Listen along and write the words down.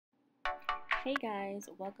Hey guys,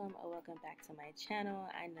 welcome or welcome back to my channel.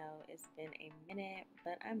 I know it's been a minute,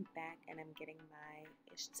 but I'm back and I'm getting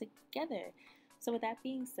my ish together. So with that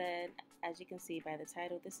being said, as you can see by the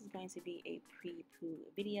title, this is going to be a pre-poo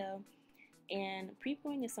video. And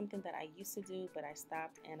pre-pooing is something that I used to do, but I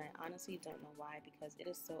stopped, and I honestly don't know why, because it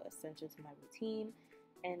is so essential to my routine.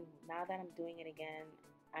 And now that I'm doing it again,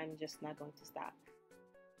 I'm just not going to stop.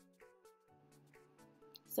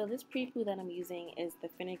 So this pre-poo that I'm using is the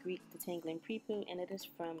fenugreek detangling pre-poo, and it is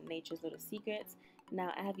from Nature's Little Secrets.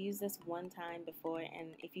 Now, I have used this one time before,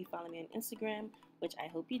 and if you follow me on Instagram, which I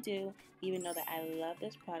hope you do, you will know that I love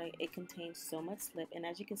this product. It contains so much slip, and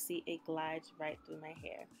as you can see, it glides right through my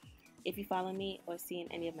hair. If you follow me or see in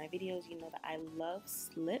any of my videos, you know that I love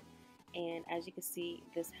slip, and as you can see,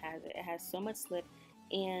 this has it. It has so much slip,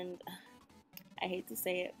 and I hate to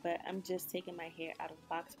say it, but I'm just taking my hair out of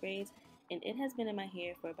box braids, and it has been in my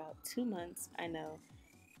hair for about 2 months. I know,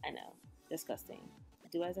 disgusting.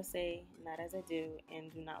 Do as I say, not as I do,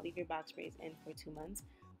 and do not leave your box braids in for 2 months.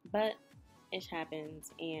 But it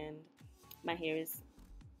happens, and my hair is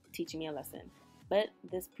teaching me a lesson. But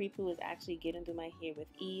this pre-poo is actually getting through my hair with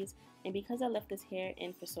ease, and because I left this hair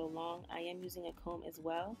in for so long, I am using a comb as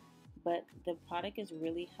well. But the product is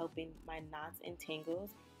really helping my knots and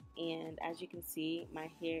tangles, and as you can see, my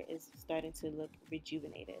hair is starting to look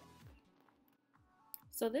rejuvenated.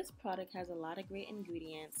 So this product has a lot of great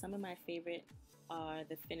ingredients. Some of my favorite are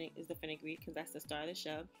the fenugreek, because that's the star of the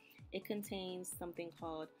show. It contains something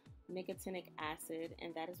called nicotinic acid,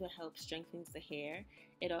 and that is what helps strengthens the hair.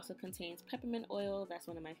 It also contains peppermint oil. That's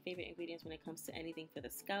one of my favorite ingredients when it comes to anything for the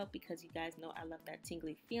scalp, because you guys know I love that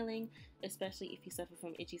tingly feeling, especially if you suffer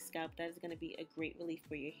from itchy scalp. That is going to be a great relief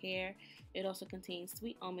for your hair. It also contains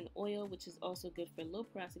sweet almond oil, which is also good for low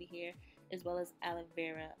porosity hair, as well as aloe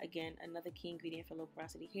vera. Again, another key ingredient for low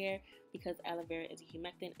porosity hair, because aloe vera is a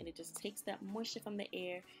humectant and it just takes that moisture from the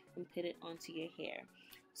air and put it onto your hair.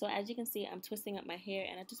 So as you can see, I'm twisting up my hair,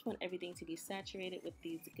 and I just want everything to be saturated with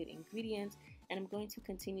these good ingredients, and I'm going to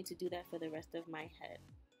continue to do that for the rest of my head.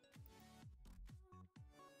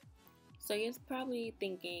 So you're probably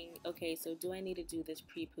thinking, okay, so do I need to do this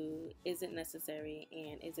pre-poo? Is it necessary,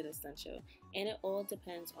 and is it essential? And it all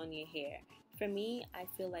depends on your hair. For me, I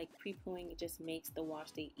feel like pre-pooing just makes the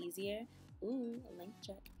wash day easier. Ooh, a length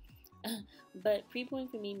check. But pre-pooing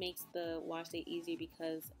for me makes the wash day easier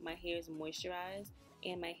because my hair is moisturized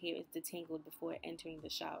and my hair is detangled before entering the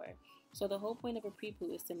shower. So the whole point of a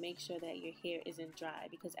pre-poo is to make sure that your hair isn't dry,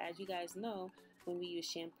 because as you guys know, when we use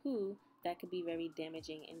shampoo, that could be very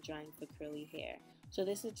damaging and drying for curly hair. So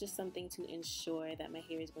this is just something to ensure that my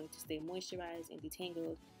hair is going to stay moisturized and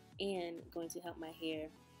detangled, and going to help my hair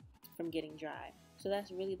from getting dry. So that's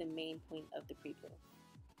really the main point of the pre-poo.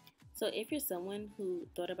 So if you're someone who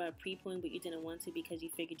thought about pre-pooing but you didn't want to because you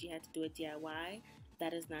figured you had to do it DIY,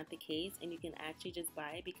 that is not the case, and you can actually just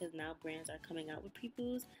buy it, because now brands are coming out with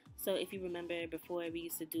pre-poos. So if you remember, before we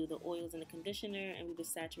used to do the oils and the conditioner and we would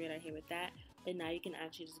saturate our hair with that, but now you can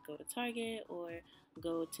actually just go to Target or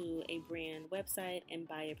go to a brand website and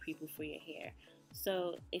buy a pre-poo for your hair.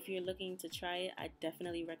 So if you're looking to try it, I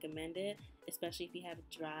definitely recommend it, especially if you have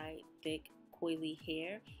dry, thick, coily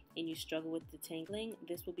hair and you struggle with detangling.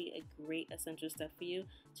 This will be a great essential step for you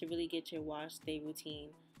to really get your wash day routine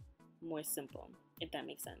more simple, if that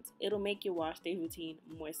makes sense. It'll make your wash day routine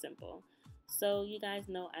more simple. So you guys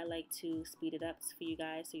know I like to speed it up for you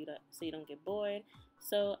guys so you don't get bored.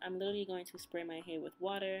 So I'm literally going to spray my hair with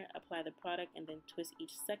water, apply the product, and then twist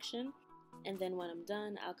each section. And then when I'm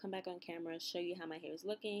done, I'll come back on camera, show you how my hair is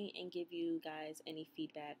looking, and give you guys any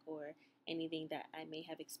feedback or anything that I may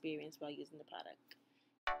have experienced while using the product.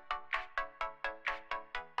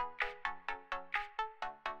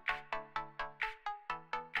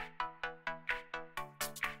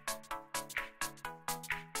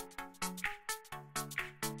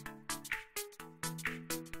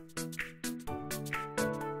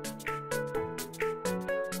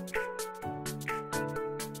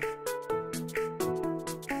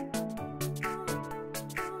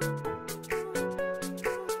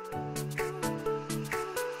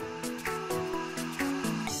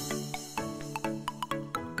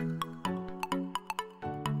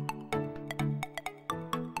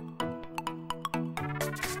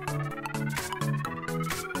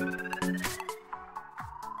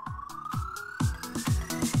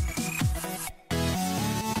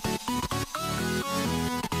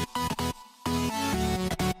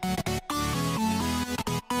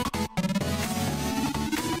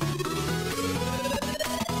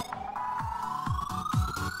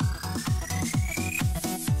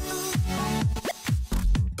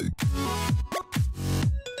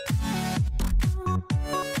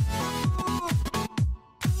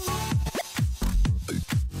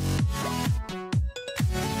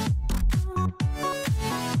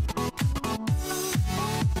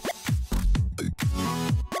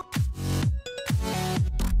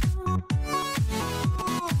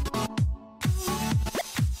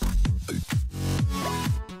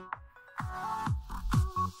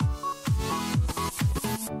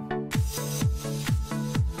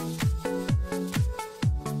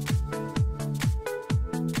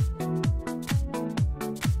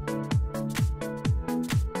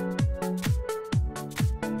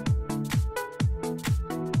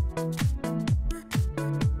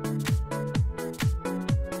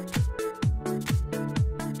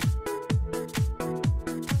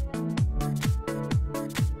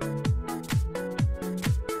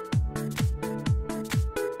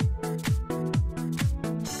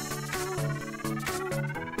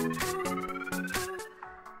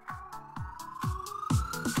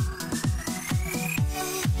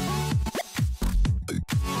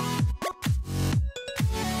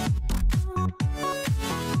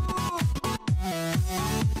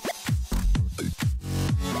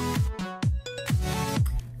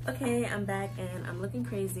 Okay, I'm back and I'm looking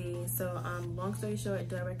crazy. So long story short,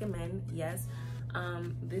 do I recommend? Yes.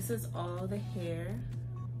 This is all the hair.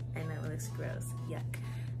 I know it looks gross. Yuck.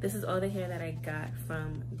 This is all the hair that I got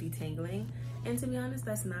from detangling, and to be honest,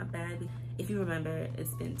 that's not bad. If you remember,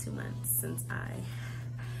 it's been 2 months since I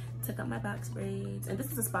took out my box braids, and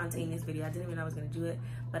this is a spontaneous video. I didn't even know I was gonna do it,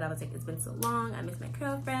 but I was like, it's been so long, I miss my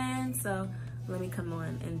girlfriend, so let me come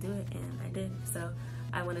on and do it, and I did. So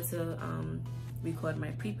I wanted to record my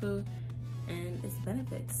pre-poo and its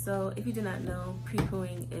benefits. So if you do not know,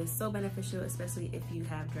 pre-pooing is so beneficial, especially if you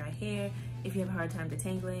have dry hair, if you have a hard time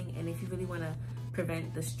detangling, and if you really want to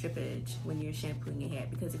prevent the strippage when you're shampooing your hair.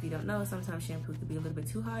 Because if you don't know, sometimes shampoo can be a little bit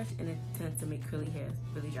too harsh and it tends to make curly hair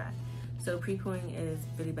really dry. So pre-pooing is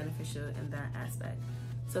really beneficial in that aspect.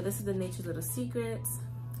 So this is the Nature's Little Secrets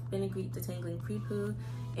Fenugreek Detangling Pre-Poo,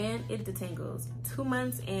 and it detangles. 2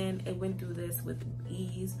 months and it went through this with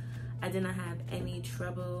ease. I did not have any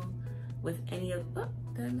trouble with any of, oh,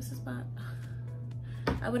 did I miss a spot?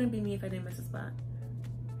 I wouldn't be me if I didn't miss a spot.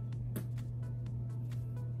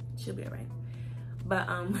 She'll be all right. But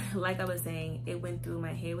like I was saying, it went through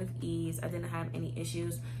my hair with ease. I didn't have any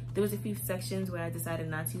issues. There was a few sections where I decided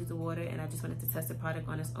not to use the water and I just wanted to test the product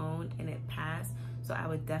on its own, and it passed. So I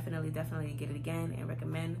would definitely get it again and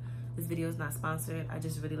recommend. This video is not sponsored. I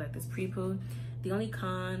just really like this pre-poo. The only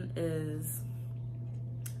con is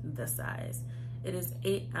the size. It is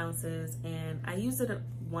 8 ounces and I used it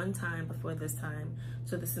one time before this time.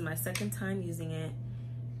 So this is my second time using it,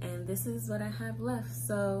 and this is what I have left.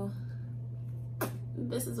 So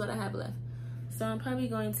this is what I have left. So I'm probably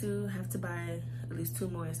going to have to buy at least 2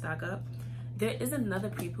 more and stock up. There is another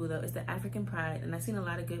pre-poo though. It's the African Pride, and I've seen a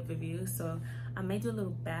lot of good reviews. So I may do a little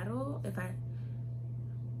battle if I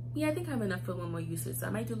think I have enough for 1 more usage. So I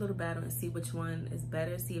might do a little battle and see which one is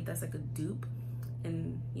better, see if that's like a dupe,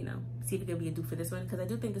 and you know, see if it could be a dupe for this one, because I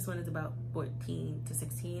do think this one is about 14 to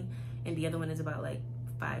 16 and the other one is about like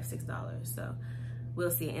 $5-6. So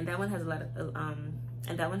we'll see. And that one has a lot of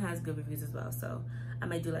and that one has good reviews as well, so I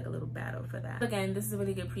might do like a little battle for that. Again, this is a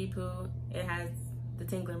really good pre-poo. It has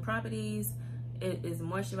detangling properties. It is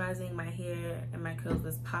moisturizing. My hair and my curls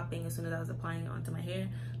was popping as soon as I was applying it onto my hair.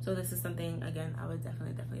 So this is something, again, I would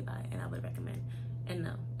definitely buy and I would recommend. And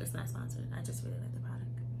no, it's not sponsored. I just really like the product.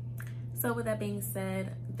 So with that being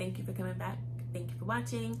said, thank you for coming back. Thank you for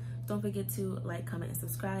watching. Don't forget to like, comment, and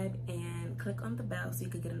subscribe, and click on the bell so you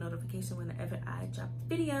can get a notification whenever I drop a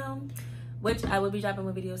video, which I will be dropping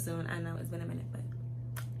a video soon. I know it's been a minute, but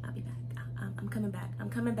I'll be back. I'm coming back. I'm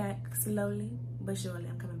coming back slowly but surely.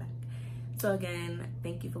 I'm coming back. So again,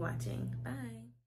 thank you for watching. Bye.